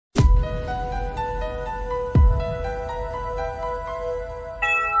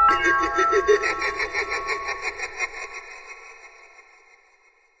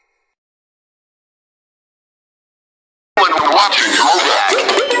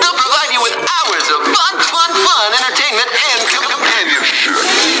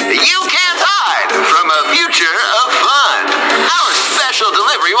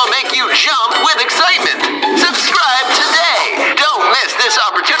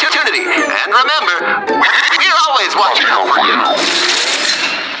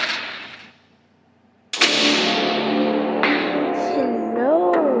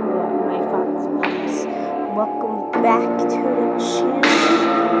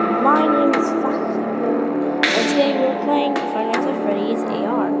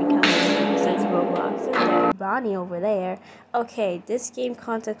Bonnie over there. Okay, this game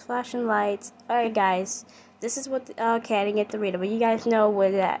contains flashing lights. Alright, guys. This is what... okay, I didn't get to read it, but you guys know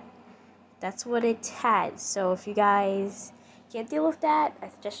what that's what it has. So if you guys can't deal with that, I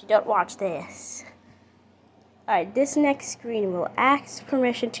suggest you don't watch this. Alright, this next screen will ask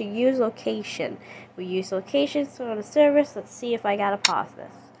permission to use location. We use locations on the service. Let's see if I gotta pause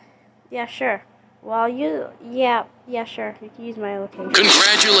this. Yeah, sure. Well, yeah, sure. You can use my location.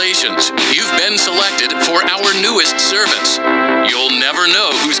 Congratulations! You've been selected for our newest service. You'll never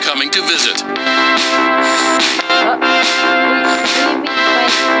know who's coming to visit.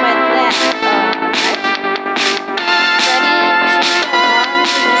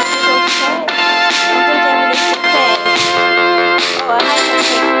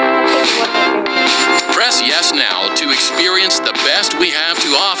 Press yes now to experience the best we have to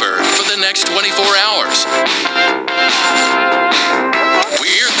offer for the next 24 hours.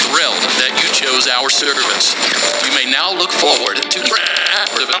 We're thrilled that you chose our service. You may now look forward to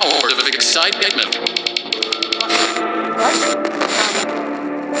of excitement. What?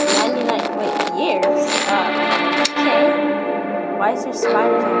 99 years? Okay. Why is there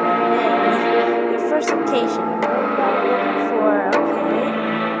spiders on my legs? Your first location.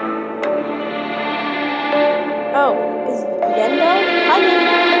 Oh, is Yendo? Hi,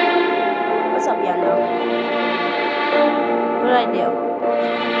 Yendo. What's up, Yendo? What did I do?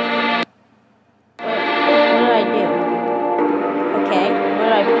 What did I do? Okay, what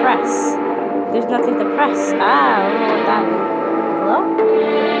did I press? There's nothing to press. I don't know what that is. Hello?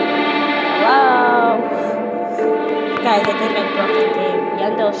 Hello? Guys, I think I broke the game.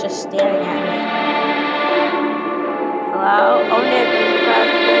 Yendo's just staring at me. Hello? Oh, there's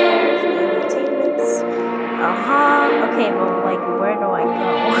bears and entertainments. Okay, well, like, where do I go?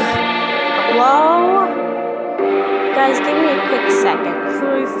 Hello? Guys, give me a quick second.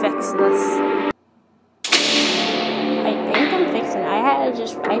 Let me fix this. I think I'm fixing it. I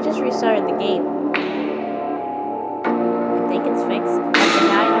just restarted the game. I think it's fixed. Okay,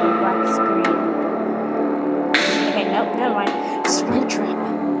 now I have a black screen. Okay, nope, never mind. Springtrap.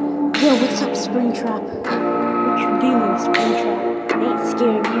 Yo, what's up, Springtrap? What you doing, Springtrap? I ain't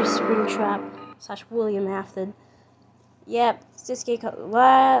scared of you, Springtrap. / William Afton. Yep, this game got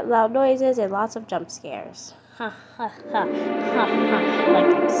loud noises and lots of jump scares. Ha ha ha ha ha.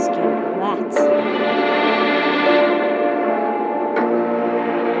 Like I'm scared of that.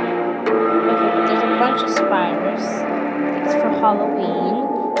 Okay, but there's a bunch of spiders. I think it's for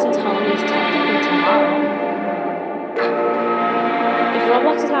Halloween, since Halloween is technically tomorrow. If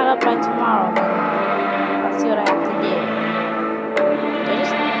Roblox is not up by tomorrow, then I'll see what I have to do.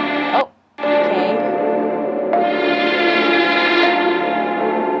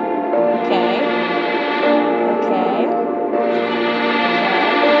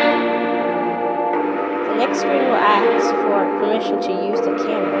 Screen will ask for permission to use the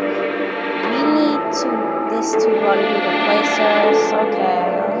camera. We need this to run Google Play Service. Okay,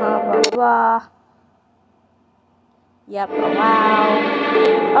 blah blah. Yep, allow.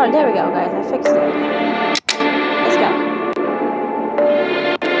 Oh, there we go, guys. I fixed it. Let's go.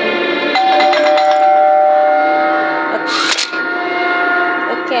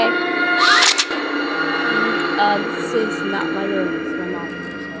 Okay. This is not my room. It's my mom's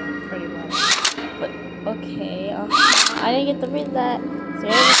room, so pretty much. But okay, I didn't get to read that. Is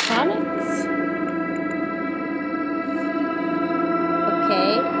there electronics? Okay,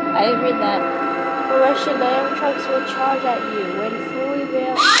 I didn't read that. For Russian, the animatronics will charge at you. When fully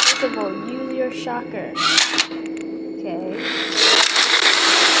visible, use your shocker. Okay.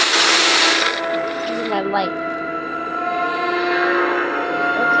 This is my light.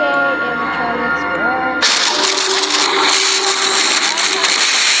 Okay, animatronics, we're on.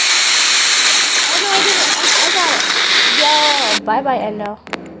 Bye bye, Endo.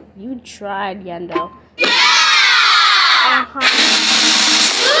 You tried, Yendo.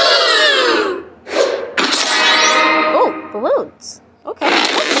 Oh, balloons. Okay.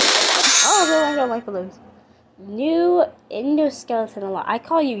 Oh, no, I don't like balloons. New endoskeleton alarm. I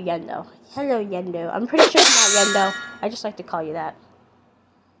call you Yendo. Hello, Yendo. I'm pretty sure it's not Yendo. I just like to call you that.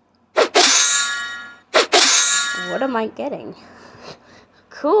 What am I getting?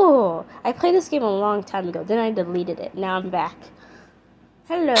 Cool. I played this game a long time ago. Then I deleted it. Now I'm back.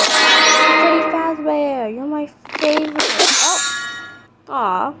 Hello. Freddy Fazbear. You're my favorite. Oh.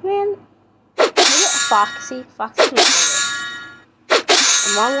 Aw, man. Foxy. Foxy's my favorite.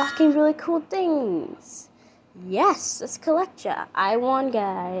 I'm unlocking really cool things. Yes, let's collect ya. I won,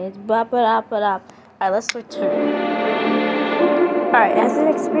 guys. Alright, let's return. Alright, as an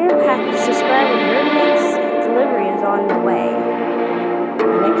experience package, subscribe when your next delivery is on the way. The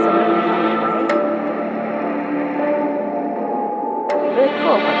next delivery is on the way. really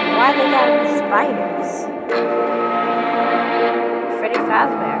cool, but why they got spiders? Freddy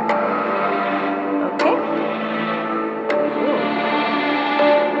Fazbear. Okay. Ooh.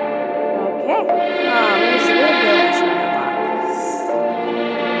 Okay. Let me see what ability should I unlock.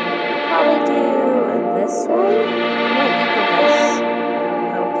 Probably do this one. I'm gonna equal this.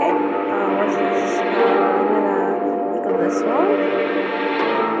 Okay. What's this? I'm gonna equal this one.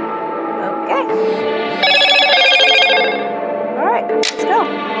 Okay. Alright, let's go.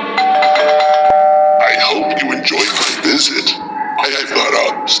 I hope you enjoyed my visit. I have got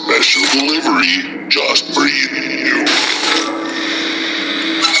a special delivery just for you.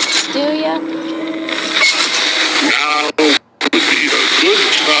 Do ya? Now would be a good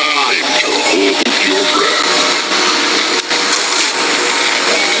time to hold your breath.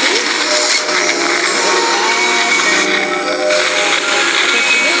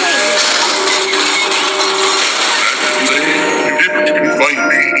 You didn't invite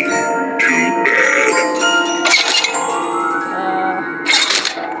me. Too bad.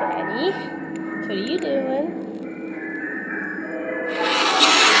 Freddy? What are you doing?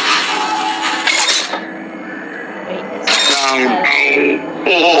 Wait, Now,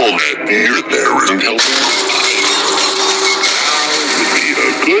 all that beer there isn't helping. Now would be a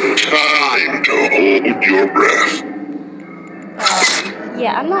good time to hold your breath.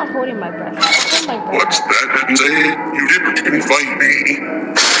 yeah, I'm not holding my breath. I hold my breath. What's that say? You didn't invite me.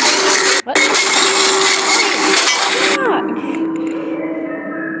 What? Fuck.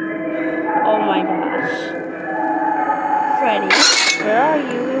 Oh my gosh. Freddy, where are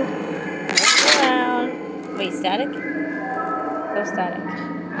you? Look around. Wait, static? Go static.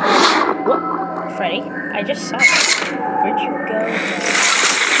 What? Freddy, I just saw you. Where'd you go?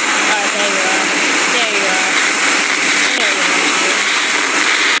 Alright, there you are. There you are. There you are.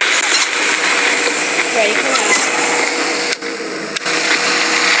 Freddy, come on.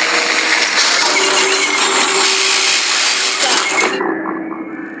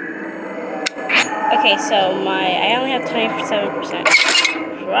 Okay, so I only have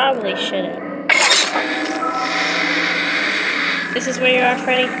 27%. Probably shouldn't. This is where you are,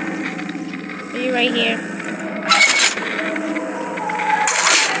 Freddy? Are you right here?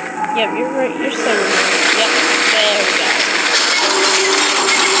 Yep, you're right. You're so right. Yep, there we go.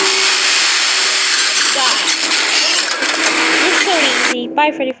 Die. You're so easy.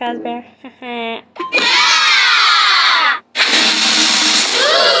 Bye, Freddy Fazbear.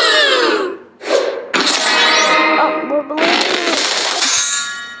 Oh, more balloons.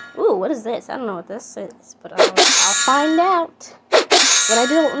 Ooh, what is this? I don't know what this is, but I'll find out. When I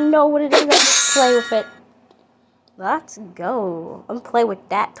don't know what it is, I just play with it. Let's go. I'm gonna play with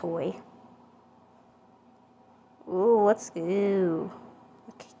that toy. Ooh, let's go.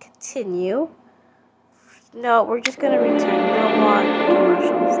 Okay, continue. No, we're just gonna return. We don't want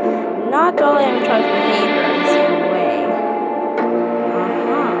commercials. Not all animatronics behavior in the same way.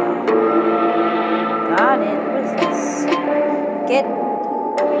 Got it. What is this? Get.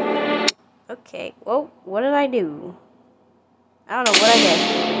 Okay. Whoa. What did I do? I don't know what I did.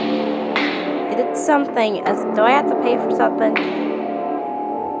 I did something. Do I have to pay for something?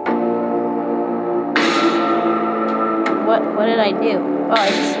 What did I do? Oh, I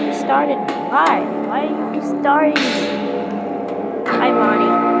just restarted. Why? Why are you restarting? Hi,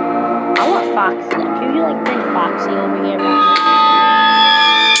 Bonnie. I want Foxy. Can you like bring Foxy over here, man?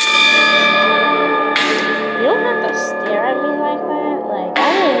 You don't have to stare at me like that. Like, I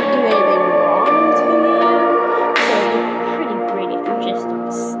didn't do anything wrong to you. So it'd be pretty great if you just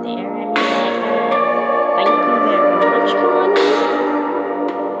don't stare at me like that. Thank you very much, Bonnie.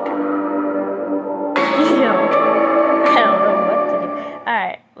 I don't know what to do.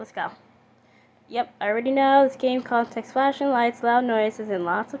 Alright, let's go. Yep, I already know this game context flashing lights, loud noises, and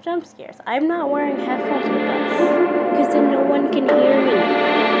lots of jump scares. I'm not wearing headphones with this, because then no one can hear me.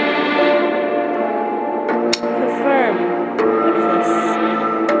 Confirm. What is this?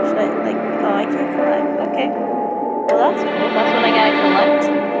 Should I, like, oh, I can't collect. Okay. Well, that's cool. That's what I gotta collect.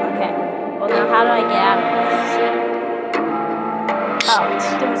 Okay. Well, now how do I get out of this? Oh,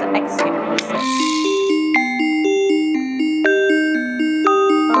 there was an X here. What's this?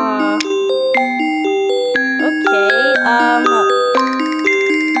 Okay,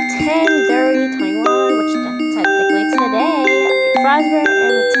 10, 30, 21, which technically today, Fazbear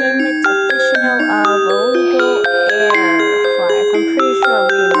Entertainment official of illegal air flights. I'm pretty sure I'm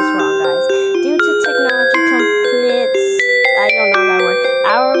reading this wrong, guys. Due to technology completes, I don't know that word,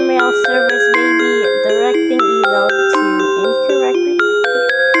 our mail service may be directing email to incorrect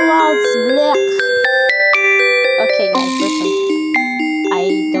clouds. Okay, guys, listen. I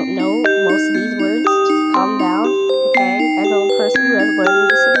don't know most of these words. Just calm down, okay? As a person who has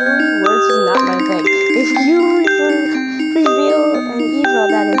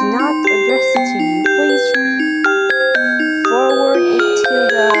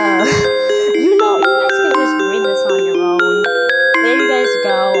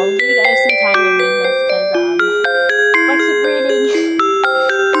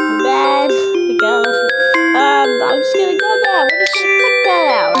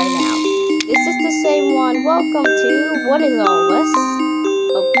welcome to What Is All This?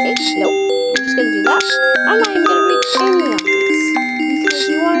 Okay, nope. I'm just gonna do that. I'm not even gonna read any of these. Because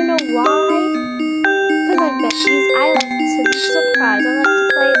you wanna know why? Because I bet these I like to be surprised. I like to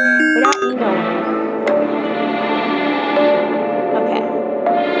play it without you knowing. Okay.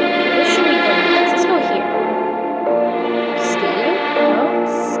 Where should we go next? Let's go here. Scanning? No,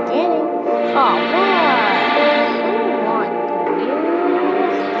 scanning. Oh, what?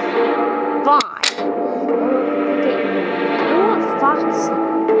 Fine. Okay. I want Foxy. I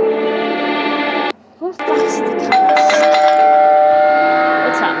want Foxy to come.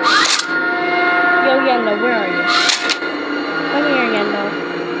 What's up? Yo, Yendo, where are you? Come here, Yendo.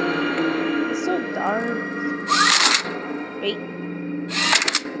 It's so dark. Wait.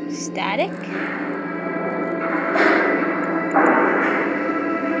 Static?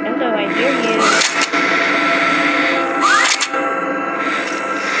 Yendo, I hear you.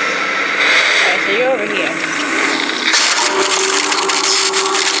 So you're over here.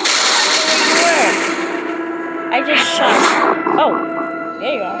 Where? I just shot. Oh,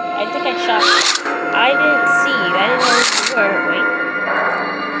 there you are. I think I shot. I didn't see you. I didn't know where you were. Wait.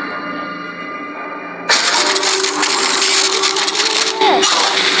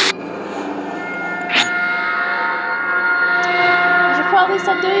 You should probably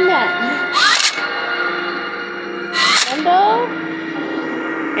stop doing that.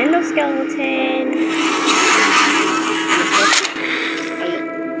 Endoskeleton.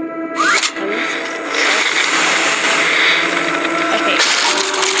 Okay.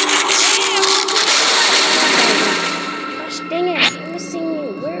 Gosh dang it, I'm missing you.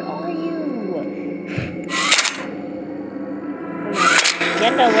 Where are you?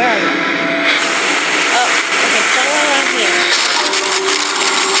 Yendo, where are you? Oh, okay, somewhere around here.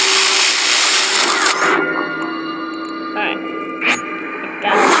 Alright.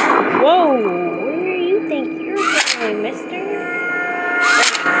 Whoa, where do you think you're going, mister?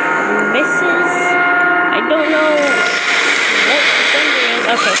 Mrs.? I don't know what the thunder is.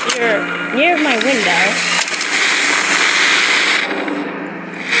 Okay, so you're near my window.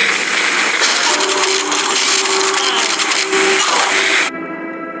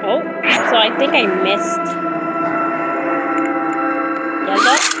 Oh, so I think I missed.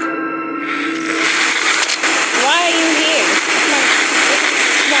 Yendo? Why are you here? This is a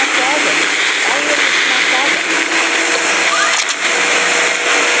small closet. Why are you in a small closet?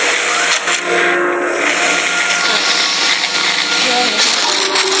 Bye, Yendo.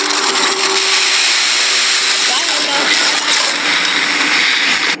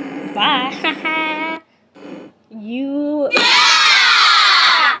 Bye. You...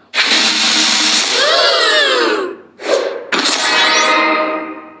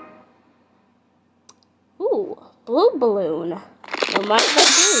 Ooh, blue balloon. No mind the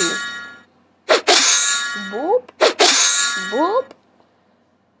blue. Boop. Boop.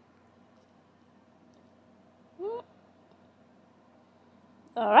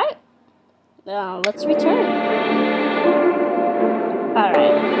 Alright. Let's return.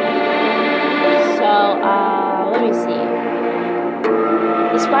 Alright. So, let me see.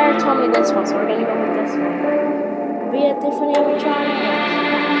 The Spire told me this one, so we're gonna go with this one. Be a different animatronic.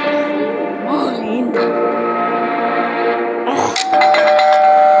 Mine.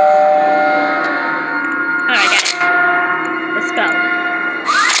 Alright, guys. Let's go.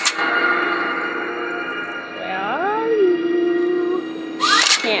 Where are you?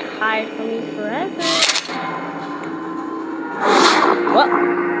 Can't hide from me forever. Whoa.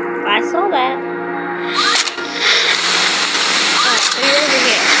 I saw that. Alright, so you're over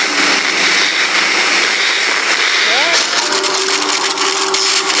here.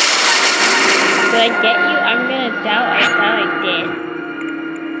 Did I get you? I'm gonna doubt I did.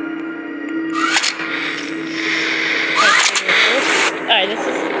 Alright, this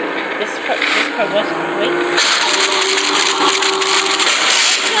part was wait.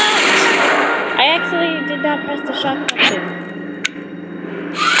 I actually did not press the shot button.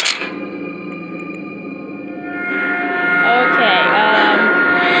 Okay,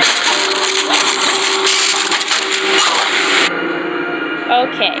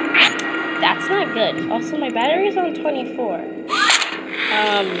 okay. That's not good. Also, my battery is on 24. Where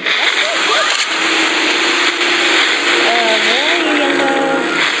are you, Yendo?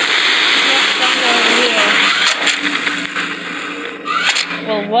 Over here.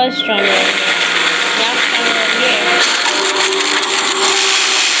 Well, was stronger over here. Now stronger over here.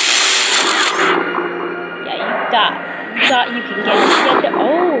 Yeah, you thought you could get it.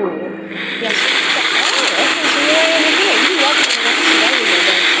 Oh, yes. Oh, okay, so you're right over here. You love me enough to know you over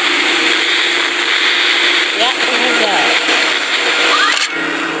there. Yeah, here we go.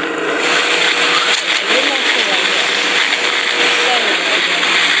 Okay, so you're not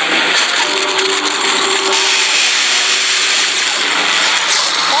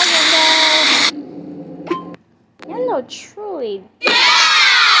Oh, truly.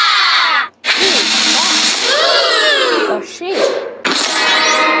 Oh, shit.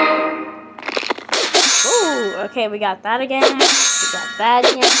 Ooh, okay, we got that again. We got that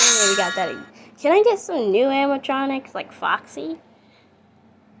again. And we got that again. Can I get some new animatronics like Foxy?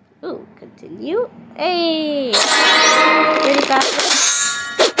 Ooh, continue. Hey! 35.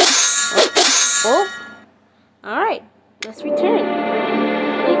 Oh. Alright, let's return.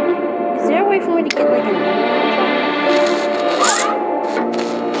 Like, is there a way for me to get like a new animatronic?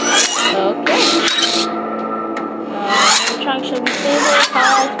 Okay. Animatronic should be stable,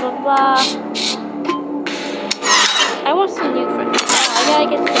 pause, blah blah. I want some new friends. Oh, I gotta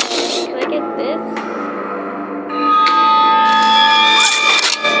get this. Can I get this?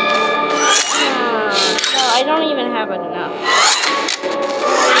 No, I don't even have enough.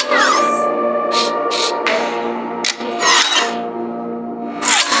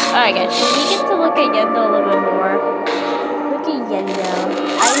 Alright guys, so we get to look at Yendo a little bit more. Look at Yendo.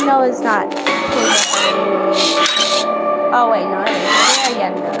 I know it's not. Oh wait, no, it is.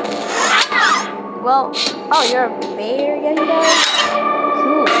 Yeah, Yendo. Well, oh, you're a bear, Yendo?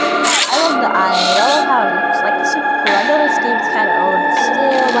 Cool. I love the eye. I love how it looks. Like, it's super cool. I know this game's kind of old.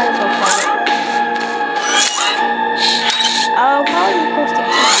 Still, might as well play it. I'll probably be posting 2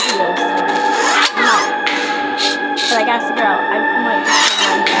 videos tonight. But I gotta figure out. I might just put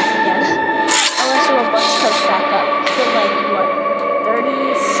mine back again. Unless the Roblox comes back up. It's been like, what,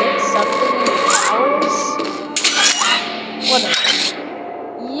 36 something hours? Whatever.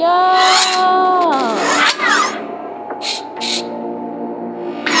 Yo!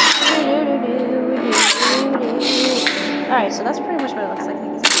 Alright, so that's pretty much what it looks like.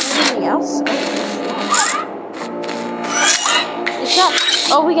 Is there anything else? It's not.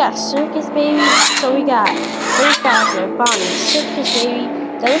 Oh, we got Circus Baby. So we got Blue Factor, Bonnie, Circus Baby.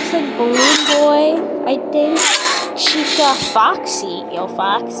 That looks like Balloon Boy, I think. Chica, Foxy. Yo,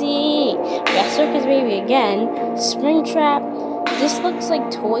 Foxy. We got Circus Baby again. Springtrap. This looks like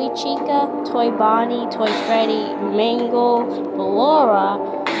Toy Chica, Toy Bonnie, Toy Freddy, Mangle, Ballora.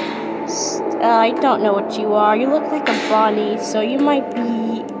 I don't know what you are. You look like a Bonnie, so you might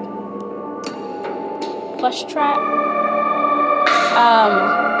be Plush Trap.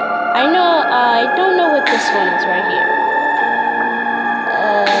 I know. I don't know what this one is right here.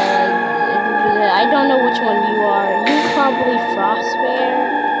 I don't know which one you are. You probably Frost Bear.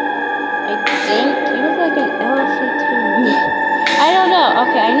 I think you look like an elephant to me. I don't know.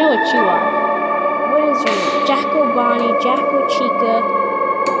 Okay, I know what you are. What is your name? Jacko Bonnie, Jacko Chica.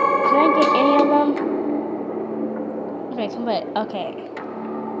 Can I get any of them? Okay, come on. Okay.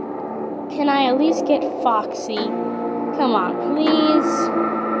 Can I at least get Foxy? Come on, please.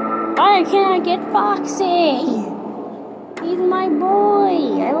 Alright, can I get Foxy? He's my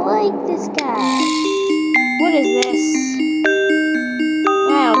boy. I like this guy. What is this?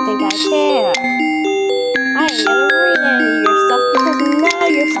 I don't think I care. I ain't gonna read any of your stuff because none of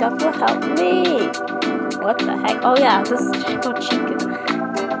your stuff will help me. What the heck? Oh yeah, this is Jacko Chica.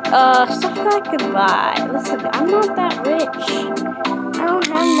 Stuff that I could buy. Listen, I'm not that rich. I don't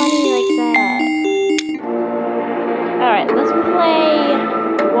have money like that. Alright, let's play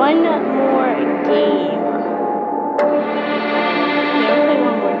one more game. Yeah, we'll play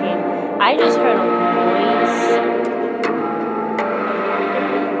one more game. I just heard a noise.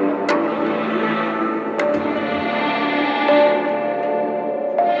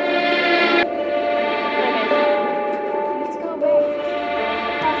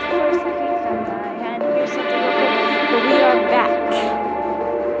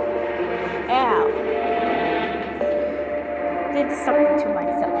 Something to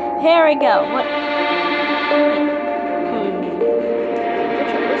myself. Here we go. What?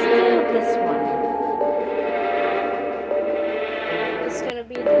 Let's do this one. It's gonna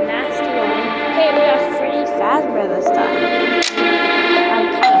be the last one. Hey, we got Freddy Fazbear this time.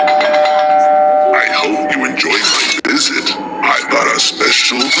 I hope you enjoyed my visit. I've got a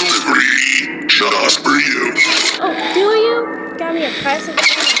special delivery just for you. Oh, do you? Got me a present for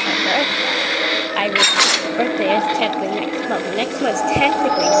my birthday. Birthday is technically next month. Next month's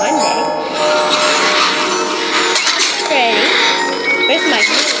technically Monday. Ready? Where's my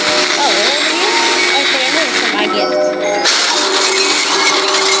gift? Oh, over here? Okay, I'm ready for my gift.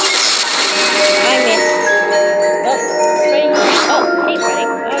 I missed. Oh, Freddy. Oh, hey Freddy.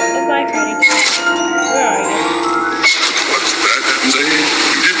 Oh, bye Freddy. Where are you? What's that say?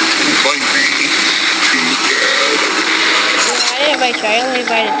 You didn't invite me? Too bad. No, I didn't invite you. I only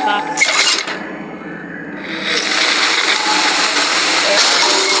invited Fox.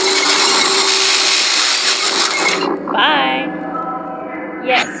 Bye.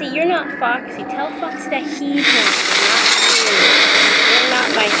 Yeah, see, you're not Foxy. Tell Foxy that he's monster, not you. You're not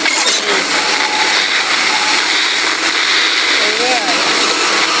my friend. Where are you?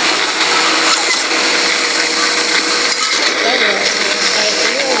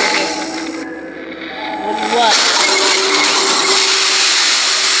 With what?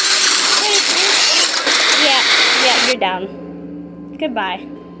 Yeah, you're down. Goodbye.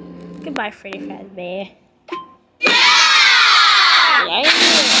 Goodbye, Freddy Fazbear. Yeah!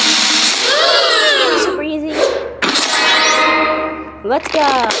 Super easy. Let's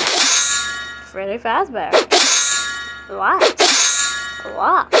go. Freddy Fazbear. A lot.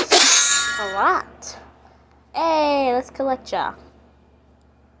 Hey, let's collect ya.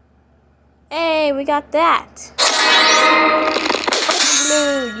 Hey, we got that.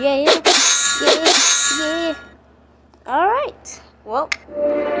 Blue, yeah. Alright. Well,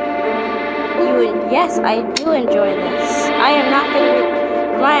 yes, I do enjoy this. I am not gonna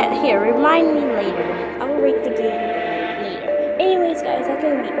remind me later. I will rate the game later. Anyways, guys, that's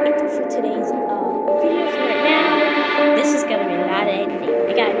gonna be it for today's video for right now. This is gonna be a lot of editing.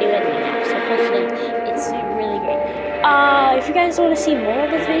 I got a new editing app, so hopefully it's really great. If you guys want to see more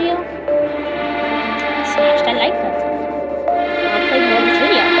of this video, smash that like button. I'll play more of this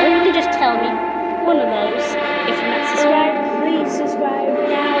video, or you can just tell me one of those. If you're not subscribed, please subscribe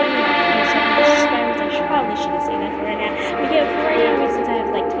now. Subscribers. I probably shouldn't say that for right now. But yeah, for right now, since I have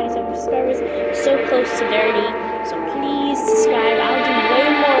like 27 subscribers, so close to 30. So please subscribe. I'll do way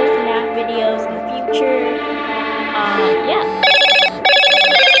more FNAF videos in the future. Yeah.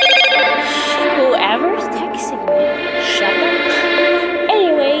 Whoever's texting me, shut up.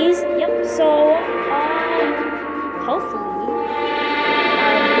 Anyways, yep. So, hopefully,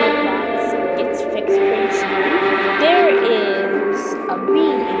 Roblox gets fixed pretty soon. There is a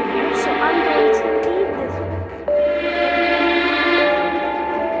bee in here, so I'm going to leave this one.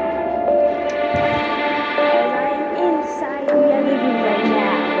 And I'm inside the other room right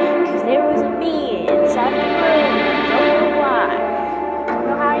now, because there was a bee inside the room. I don't know why. I don't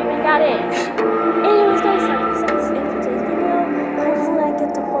know how I even got in. Anyways, guys, like I said, this is it for today's video. Hopefully I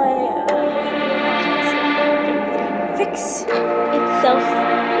get to play fix itself.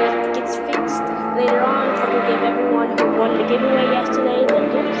 Gets fixed later on. I will give everyone who won the giveaway yesterday their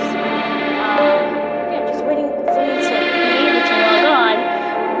gifts. Yeah, just waiting for me to be able to log on.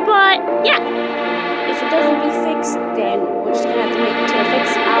 But yeah, if it doesn't be fixed, then we're just gonna have to wait until it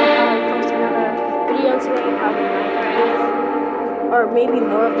fixes. I'll probably post another video today, probably Minecraft, or maybe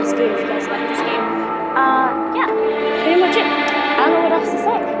more of this game if you guys like this game. Yeah, pretty much it. I don't know what else to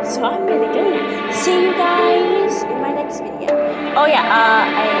say, so I'm gonna go now. See you guys in my next video. Oh yeah,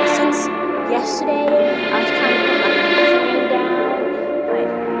 since yesterday I was trying to put my username down, but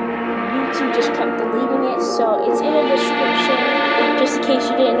YouTube just kept deleting it, so it's in the description. Just in case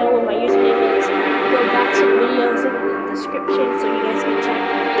you didn't know what my username is, go back to the videos in the description so